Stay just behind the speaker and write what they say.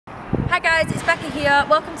Hi guys, it's Becca here.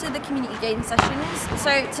 Welcome to the community game sessions.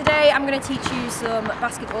 So today I'm going to teach you some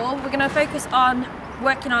basketball. We're going to focus on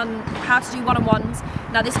working on how to do one-on-ones.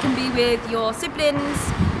 Now this can be with your siblings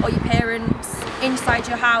or your parents, inside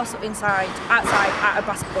your house or outside at a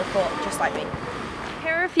basketball court, just like me.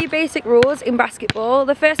 Here are a few basic rules in basketball.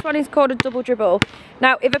 The first one is called a double dribble.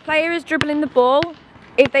 Now if a player is dribbling the ball,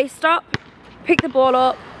 if they stop, pick the ball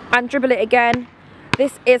up and dribble it again,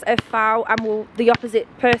 this is a foul and the opposite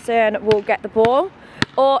person will get the ball.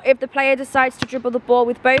 Or if the player decides to dribble the ball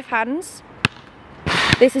with both hands,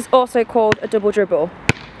 this is also called a double dribble.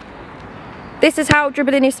 This is how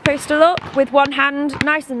dribbling is supposed to look, with one hand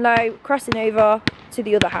nice and low, crossing over to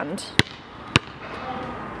the other hand.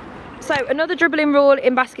 So another dribbling rule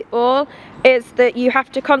in basketball is that you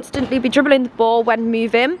have to constantly be dribbling the ball when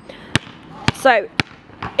moving. So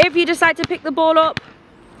if you decide to pick the ball up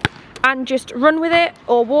and just run with it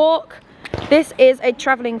or walk, this is a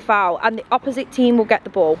travelling foul and the opposite team will get the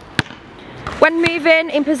ball. When moving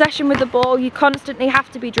in possession with the ball, you constantly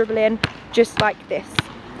have to be dribbling just like this.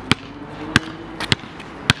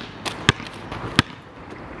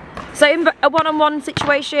 So in a one-on-one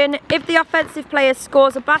situation, if the offensive player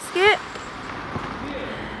scores a basket,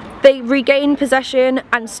 they regain possession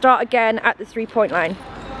and start again at the three-point line.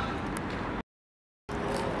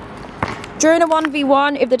 During a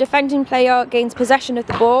 1v1, if the defending player gains possession of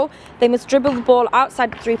the ball, they must dribble the ball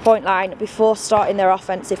outside the three-point line before starting their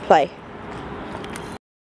offensive play.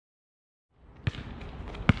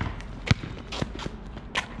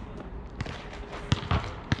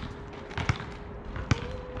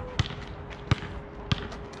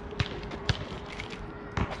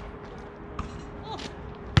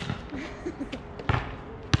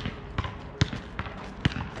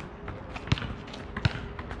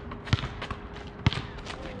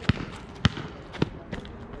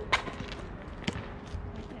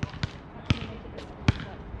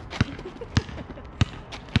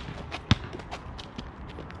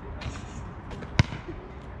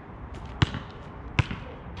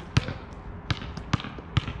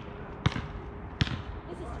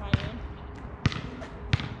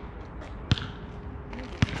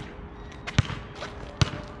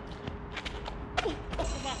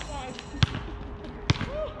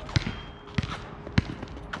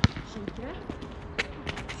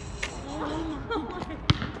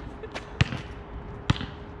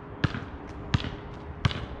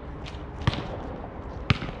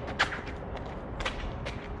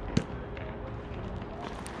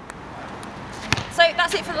 So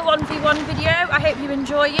that's it for the 1v1 video. I hope you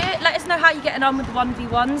enjoy it. Let us know how you're getting on with the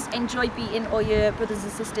 1v1s. Enjoy beating all your brothers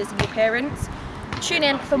and sisters and your parents. Tune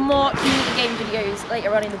in for more community game videos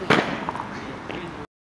later on in the week.